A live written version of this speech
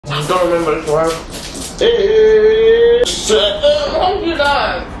don't remember the word. Don't do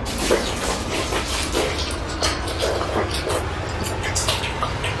that.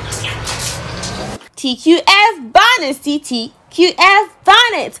 TQF Bonnets, TQF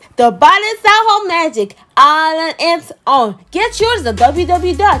Bonnets. The bonnets that hold magic all on its own. Get yours at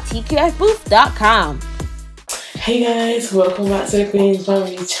www.tqfbooth.com. Hey guys, welcome back to the Queen's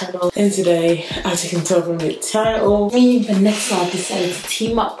Family channel. And today, as you can tell from the title, Me and Vanessa decided to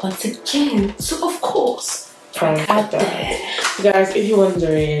team up once again. So of course, prank Dad. Guys, if you're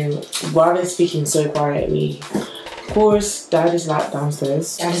wondering why they're speaking so quietly, of course, Dad is like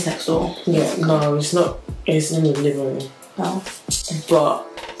downstairs. Dad is next door. Yeah, no, it's not. It's in the living room. No. But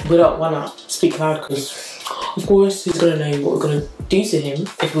we don't wanna speak loud because, of course, he's gonna know what we're gonna do to him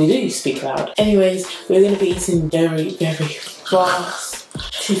if we do speak loud. Anyways, we're gonna be eating very, very fast.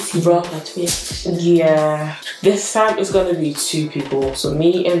 Yeah. This time it's gonna be 2 people, so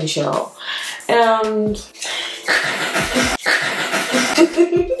me and Michelle. And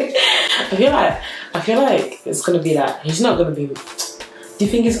I feel like it's gonna be that he's not gonna be. Do you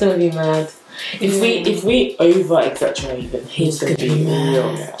think he's gonna be mad? If we over exaggerate, then he's gonna be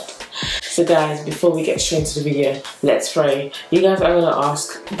real mad. So guys, before we get straight into the video, let's pray. You guys are gonna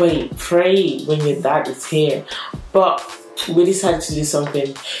ask, wait, pray when your dad is here. But we decided to do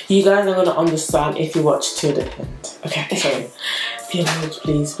something. You guys are gonna understand if you watch till the end. Okay, so dear Lord,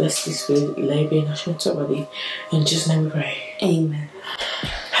 please bless this food, lay being a short body, and just let me pray. Amen.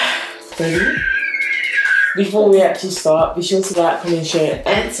 Ready? Before we actually start, be sure to like, comment, share,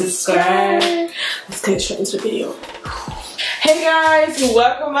 and subscribe. Let's get straight into the video. Hey guys,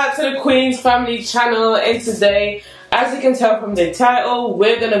 welcome back to the Queen's Family channel, and today, as you can tell from the title,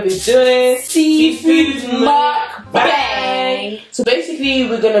 we're gonna be doing seafood mukbang. So basically,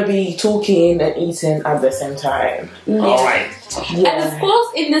 we're gonna be talking and eating at the same time. Yeah. Alright. Yeah. And of course,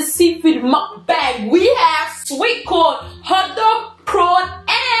 in the seafood mukbang, we have sweet corn, hot dog, prawn,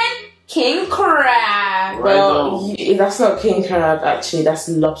 and king crab. Well, that's not king crab actually, that's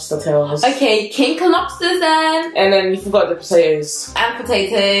lobster tails. Okay, king lobsters then. And then you forgot the potatoes. And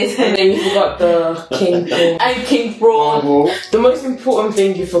potatoes. And then you forgot the king prawn. And king prawn. The most important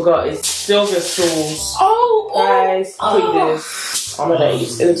thing you forgot is silver sauce. Oh, guys, take this. Oh my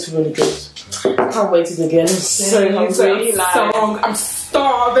days, it looks really good. Can't wait to begin. I'm so hungry. I'm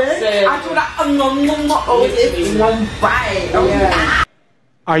starving. I do that. Oh, it's one bite. Yeah.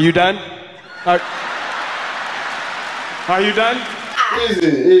 Are you done? Are you done?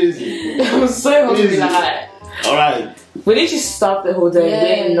 Easy. I'm so hungry. Like, alright. we need to stop the whole day. Yeah. We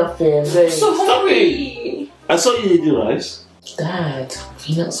ain't nothing. So hungry. I saw you eating rice. Dad,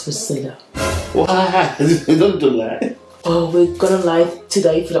 you're not supposed to say that. Why? Don't lie. Oh, we're gonna lie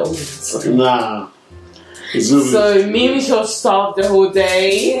today for the audience. Nah. So me and Michelle starved the whole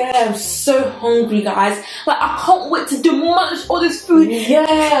day. Yeah, I'm so hungry, guys. Like, I can't wait to demolish all this food. Yeah.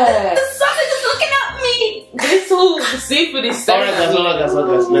 The sun is just looking at me. This whole seafood is so Alright guys,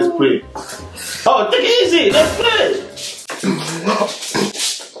 let's pray. Oh, take it easy, let's pray.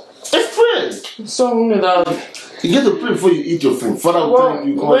 Let's pray. I'm so hungry now. You get to pray before you eat your food. Father, we thank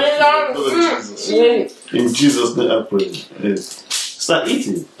you. Come in Jesus' name I pray. Yes. Start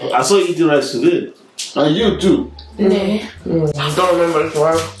eating. I saw you eating rice today. And you too. I don't remember the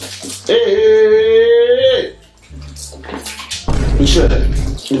word. Hey. Michelle,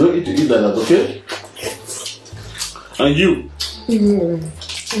 you don't need to eat like that, okay? And you. Oh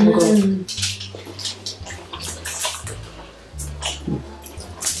my God.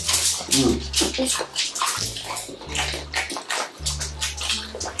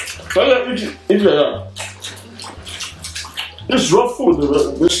 Why don't you eat like that? It's raw food.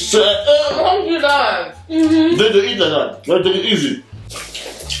 Don't do that. They don't eat like that. They take it easy.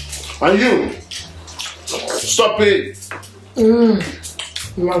 And you. Stop it. Oh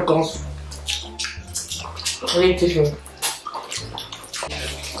my God. I need tissue.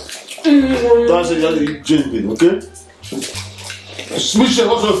 That's it, you have to eat gently, okay? Michelle,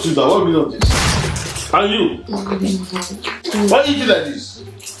 what's up to that? What do you know this? And you. Why you eat like this?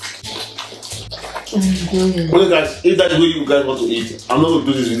 Okay guys, if that's the way you guys want to eat, I'm not going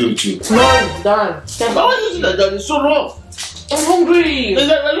to do this video with you. No, done. Why are you eating like that? It's so rough. I'm hungry. It's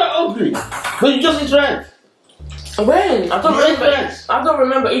like I'm not hungry. But you just eat rice. When? I don't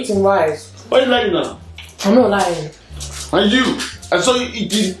remember eating rice. Why are you lying now? I'm not lying. And you, I saw you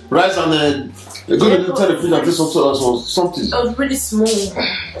eating rice and then you're going to tell the food and do something else or something. It was really small.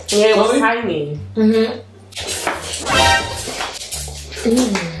 Yeah, it was tiny.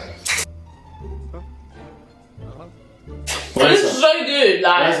 This is so good.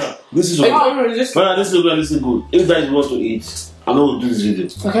 Like, this is what. This is good. If that is what you want to eat, I I'm not gonna do this video.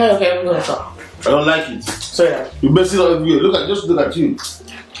 Okay, we're gonna stop. I don't like it. Sorry, Dad. You mess it up everywhere. Just look at you.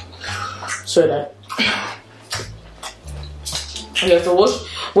 Sorry, Dad. Okay, so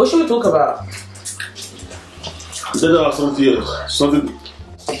what should we talk about? Let's talk about something else. Something.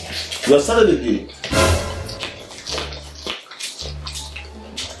 You are starting again.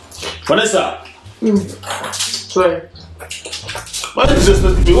 Vanessa. Sorry. Why are you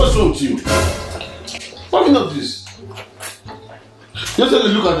disrespecting me? What's wrong with you? Why me not this? Just take a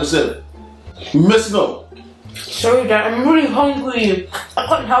look at yourself. You're messing up. Sorry, Dad. I'm really hungry. I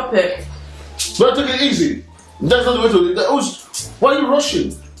can't help it. But take it easy. That's not the way to do it. Why are you rushing?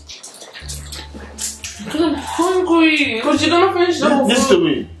 Because I'm hungry. Because you're gonna finish the whole food. Listen to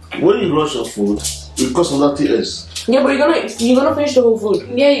me. When you rush your food, it causes nothing else. Yeah, but you're gonna finish the whole food.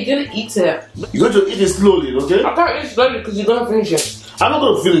 Yeah, you're gonna eat it. You're going to eat it slowly, okay? I can't eat slowly because you're gonna finish it. I'm not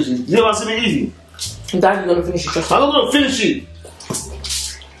going to finish it. You never see me eating. Dad, you're gonna finish it. Trust me. I'm not going to finish it.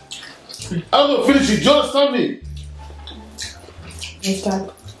 I'm going to finish it. Do you understand me? Yes,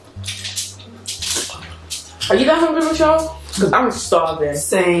 Dad. Are you that hungry, Michelle? Because I'm starving.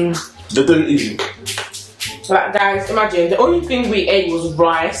 Same. They take it easy. Like, guys, imagine the only thing we ate was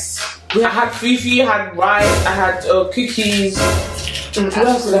rice. I had fufu, I had rice, I had cookies. What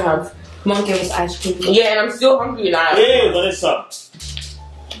else did I have? Mom gave us ice cream. Yeah, and I'm still hungry now. Hey, Vanessa.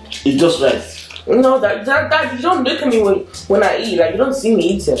 It's just right. No, Dad, you don't look at me when I eat. Like, you don't see me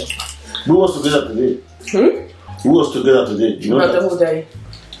eating. Who was together today? Who was together today? You know Not that? the whole day.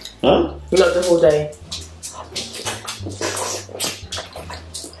 Huh? Not the whole day.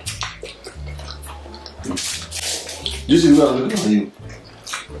 This is where I'm looking at you.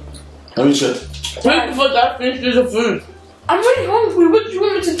 Have you checked? Wait before Dad finishes the food. I'm really hungry. What do you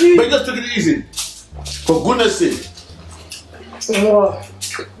want me to do? But just take it easy. For goodness sake. Oh.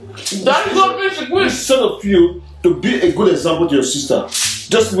 Dad's not finish the food. Instead of you to be a good example to your sister,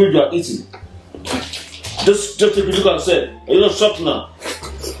 just the way you are eating. Just take a look and say, are you not shocked now?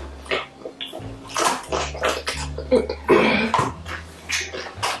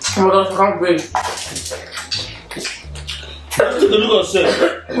 Oh my gosh, I can't breathe. Just take a look and say,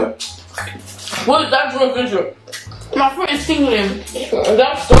 What is that doing finish it? My foot is tingling.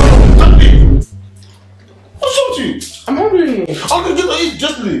 That's starving. what's wrong with you? I'm hungry. How can you not eat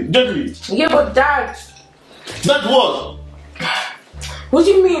gently? Yeah, but Dad, That what? what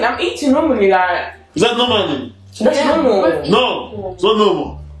do you mean? I'm eating normally, like. Is that normal? That's normal. No, it's not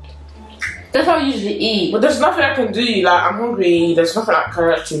normal. That's how I usually eat. But there's nothing I can do. Like, I'm hungry. There's nothing I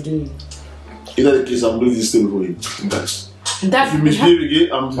can actually do. In that case, I'm leaving this table for you. Guys. That's If you misbehave again,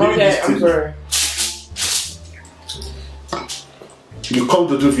 I'm leaving Okay, this I'm table. sorry. You come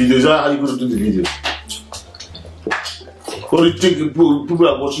to do videos, how are you going to do the video? What do you think people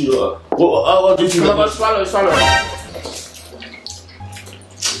are watching you? What do you think? Oh my God, swallow.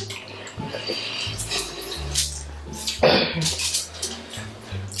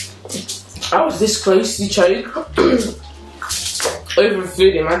 I was this close to choke over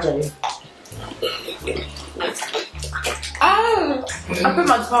food, imagine. Oh, I put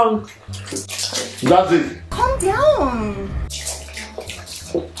my tongue. That's it. Calm down.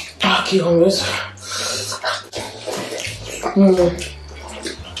 Ah, cucumbers.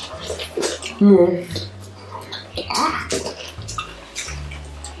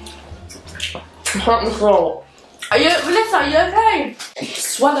 Help me swallow. Vanessa, are you okay?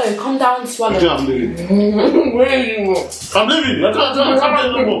 Swallow, calm down, swallow. Okay, I'm leaving. Really? I'm leaving. I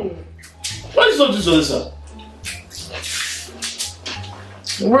can't no more. Why is not this Vanessa?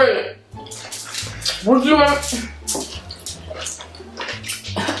 Wait. What do you want?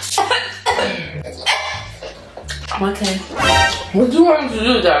 I'm okay. What do you want me to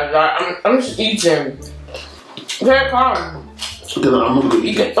do, Dad? Like, I'm just eating. Okay, calm. Okay, no, I'm not going to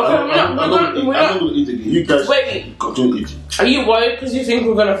eat. Okay, I'm not going to eat again. You guys Wait. continue eating. Are you worried because you think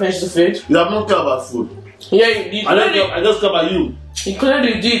we're gonna finish the food? You have not care about food. Yeah, you I just care about you. You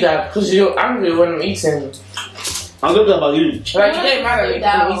clearly do that because you're angry when I'm eating. I don't care about you. Like, you get mad at me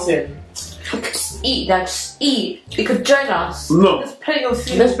because I'm eating. Just eat, Dad, just eat. You could join us. No. There's plenty of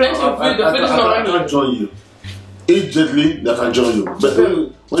food. There's plenty of food. The food is not I can't running. join you. Eat gently, they can join you. But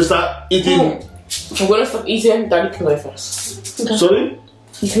when you start eating, I'm gonna stop eating. Daddy can go first. sorry?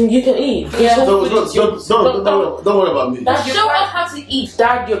 You can eat. Yeah. Don't worry about me. Dad, Show us how to eat.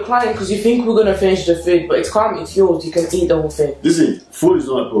 Dad, you're crying because you think we're gonna finish the food, but it's calm. It's yours. You can eat the whole thing. Listen, food is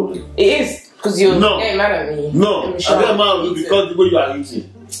not a problem. It is because you're No. getting mad at me. No, I get mad at you because the way you are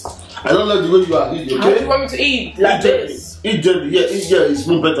eating. I don't like the way you are eating, How do okay? you want me to eat like Eat gently. this? Eat gently, yeah, it's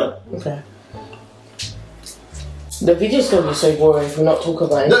more better. Okay. The video's gonna be so boring if we not talk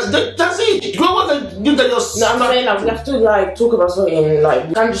about it. That's it. You get your No, I'm saying like we have to like talk about something. Like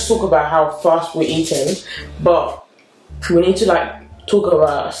we can't just talk about how fast we're eating, but we need to like talk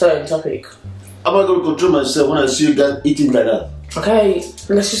about a certain topic. I'm not gonna control myself when I see you guys eating like that. Okay,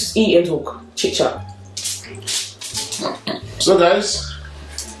 let's just eat and talk, chit chat. So guys,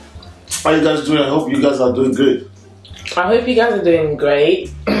 how you guys doing? I hope you guys are doing good. I hope you guys are doing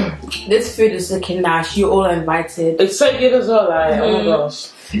great. This food is looking nice. You're all invited. It's so good as well. Like, oh my gosh,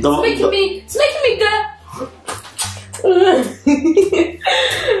 It's making me good.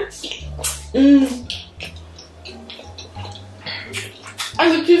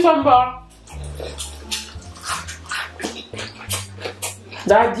 And the cucumber.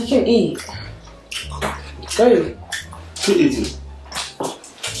 Dad, you can eat. Go. Keep eating.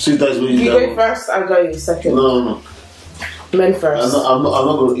 See, that's what You go first. I'll go second. No. Men first. I'm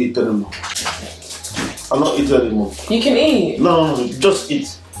not gonna eat anymore. I'm not eating anymore. You can eat. No, just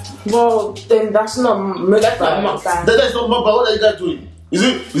eat. Well, then that's not mukbang. That's not mukbang. That's not mukbang. What are you guys doing? Is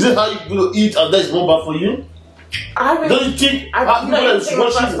it how you gonna eat and that's mukbang for you? I haven't. Don't you think? I've not eaten my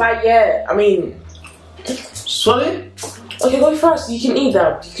first bite yet. I mean, sorry. okay, go first. You can eat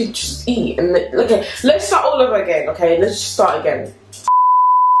that. You can just eat. And okay, let's start all over again. Okay, let's just start again.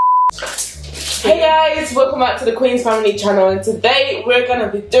 Hey guys, welcome back to the Queen's Family channel, and today we're gonna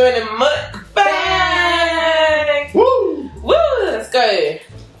be doing a mukbang. Woo! Woo! Let's go.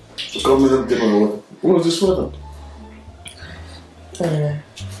 Come in and take on the water. What was this sweater?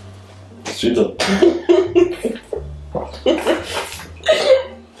 Straight up.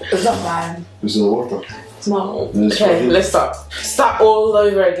 It's not bad. It's the water. It's not. Okay, let's start. Start all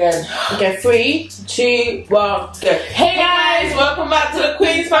over again. Okay, 3, 2, 1, go. Hey guys, welcome back to the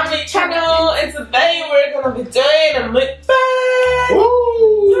Queen's Family channel, and today we're gonna be doing a mukbang.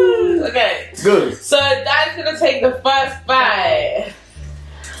 Woo! Okay. Good. So Dad's gonna take the first bite.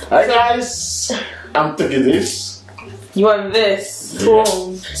 Hi guys, I'm taking this. You want this?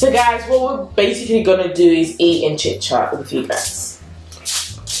 Cool. So guys, what we're basically gonna do is eat and chit chat with you guys.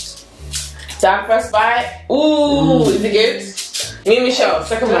 Dad, first bite. Ooh, is it good? Me and Michelle,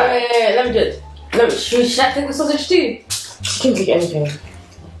 second bite. Yeah, let me do it. Should I take the sausage too? You can take anything.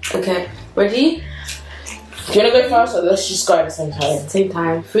 Okay, ready? Do you wanna go first, or let's just go at the same time? Same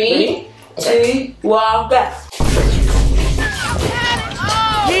time. 3, Ready? 2, 1, go.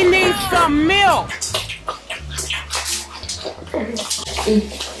 He needs some milk.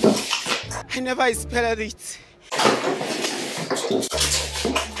 I never expected it.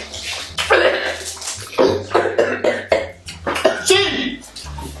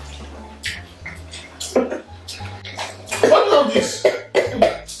 What is all this?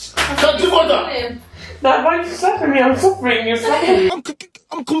 Can't do water. Dad, why are you slapping me? I'm suffering. You're suffering.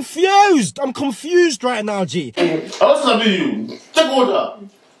 I'm confused. I'm confused right now, G. I was slapping you. Take water.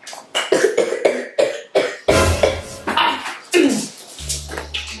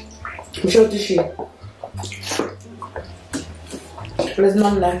 Michelle, tissue. There's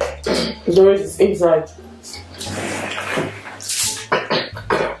none left. There is inside.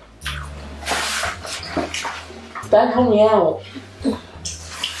 Dad, help me out.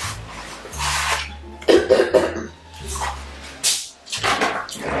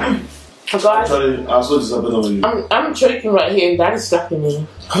 Guys, Sorry, I'm so disappointed with you. I'm choking right here and Dad is slapping me.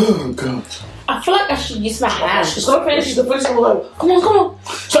 Oh God. I feel like I should use my hands. She's gonna finish the first one. Come on, come on.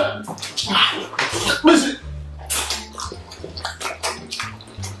 Listen.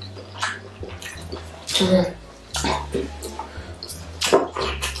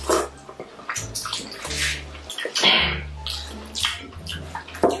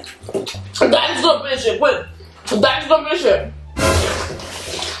 Dad's gonna finish it. Wait. Dad's gonna finish it.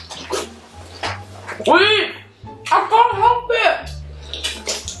 Wait. I can't help it.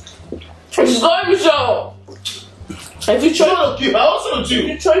 It's going, Michelle. If you choke, I also do.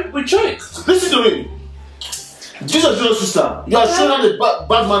 you choke, we choke. Listen to me. Jesus, your sister. You are showing her the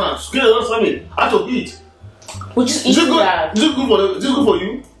bad manners. Get it from me. How to eat. We're just Is it eating good? that. Is it good for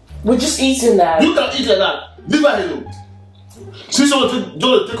you? We're just eating that. You can eat like that. Leave her alone. See someone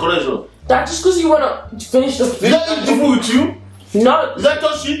don't take correction. That just because you wanna finish the food. Is that eat the food with you? No. Is that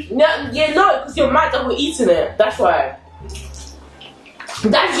your shit? No, yeah, no, because you're mad that we're eating it. That's why.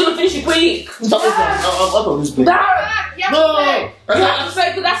 Dad's gonna finish it quick. I'm out of this place. Dad, you have No, to say. I You can't. have to say,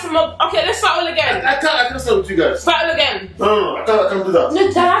 because that's some. Okay, let's start all again. I can't stay with you guys. Start all again. No, I can't do that.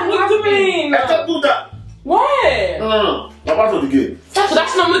 No, Dad, what do you mean? I can't do that. Why? No. I'm out of the game. So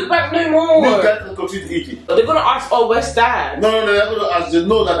that's not mukbang no You more. guys can continue to eat it. They're gonna ask, oh, where's Dad? No, they're going to ask. They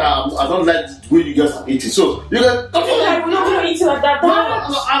know that I don't like the way you guys are eating. So, you guys continue. Dad, we're not gonna eat it like that. No,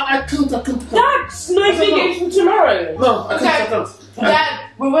 Dad, I can't. Dad, no, make me get from tomorrow. No, I can't. Dad,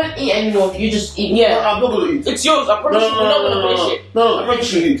 we won't eat anymore. You just eat. Yeah. No, I'm not gonna eat. It's yours. I promise you. We're not gonna finish it. No, I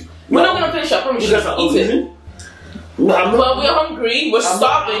promise you eat. We're not gonna finish it. I promise you. You guys are Eat it. hungry? No, I'm not. Well, we're hungry. We're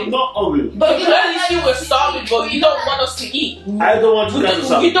starving. I'm not hungry. But clearly, you were starving, but you don't want us to eat. I don't want you guys to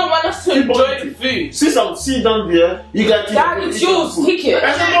starve. You don't want us to enjoy the food. Since I'm sitting down there, you guys keep. Dad, it's yours. Take it.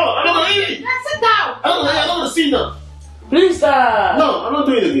 I said no, I'm not gonna eat it. Dad, sit down. I'm not gonna sit down. Please, Dad. No, I'm not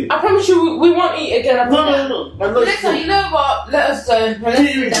doing it again. I promise you, we won't eat again. I promise. No. I'm not Listen, you know what? Let us go.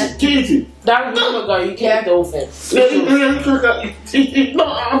 Keep eating. Dad, we're gonna go. You can't do the whole thing. No,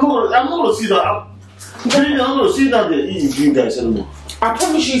 I'm not gonna sit down. I'm gonna sit down there eating with you guys anymore. I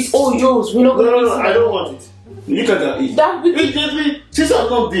promise you, it's all yours. We're not gonna eat No, I don't want it. You guys eat. Dad, we Immediately, since I'm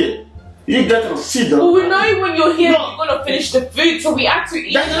not there, you guys can sit down. Well, we know when you're here, No. you're gonna finish the food, so we have to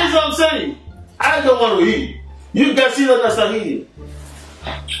eat. That's what I'm saying. I don't want to eat. You guys sit down and start eating.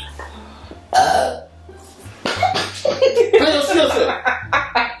 Can you see yourself?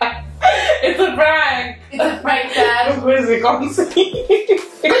 It's a prank. It's a prank, Dad. Where's it going? Can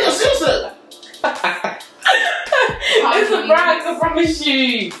you see yourself? It's a prank, I promise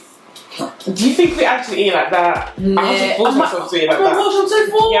you. Do you think we actually eat like that? Nah. I have to force myself to eat like Oh my that. gosh, I'm so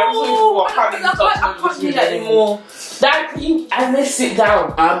full. Yeah, I'm so full. I can't even touch I can't do that anymore. Dad, can you and let's sit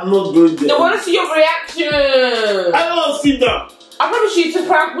down? I'm not going there. They want to see your reaction. I don't want to sit down. I promise you, it's a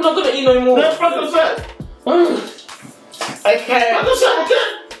prank. We're not gonna eat no more. That's what I said. Okay. I just said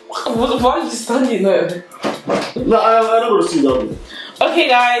okay. Why are you standing there? No, I'm not going to sit down there. Okay,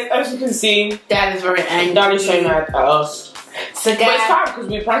 guys, as you can see, Dad is very angry. Dad is so mad at us. So, But it's guys, fine because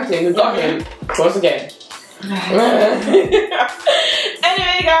we pranked him. We got him once again.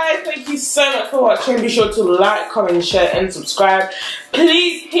 Anyway, guys, thank you so much for watching. Be sure to like, comment, share, and subscribe.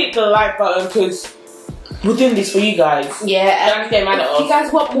 Please hit the like button because we're doing this for you guys. yeah, Don't get mad at if you us.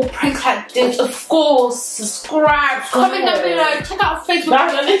 guys want more pranks like this, of course, subscribe, comment down below, check out our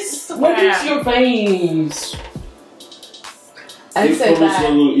Facebook What page. is your face? And You so promise bad. not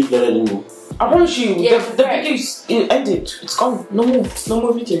to eat that anymore. I promise you, Yeah, the correct. video's ended. It's gone. No more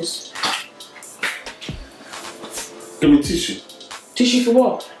videos. Give me tissue. Tissue for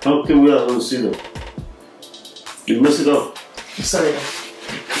what? How can we have to sit down? You mess it up. Sorry.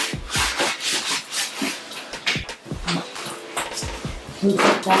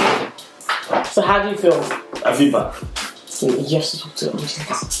 So how do you feel? I feel bad. You have to talk to them.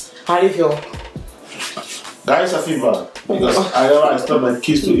 How do you feel? Guys, I feel bad. Because I expect my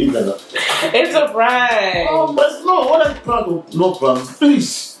kids to eat like that. It's a prank. Oh, but no, what I prank, no prank.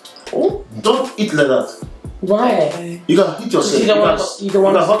 Please. Don't eat like that. Why? You can hit yourself. You don't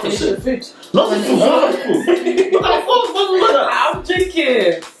want to hurt finish yourself. the food. Not the food, not the food. You can afford that. I'm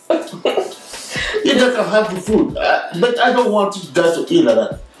joking. You guys can have the food. But I don't want you guys to eat like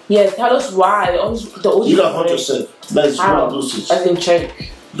that. Yeah, tell us why. The only You can hurt yourself. That is one How? of those things. As in choke.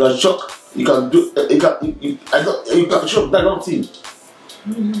 You can shock. You can do. You can shock. That don't think.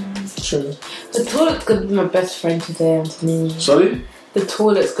 True. The toilet's gonna be my best friend today, Anthony. Sorry. The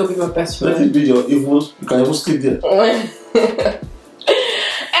toilet's gonna be my best Let friend. it be your evil. You can even sleep there.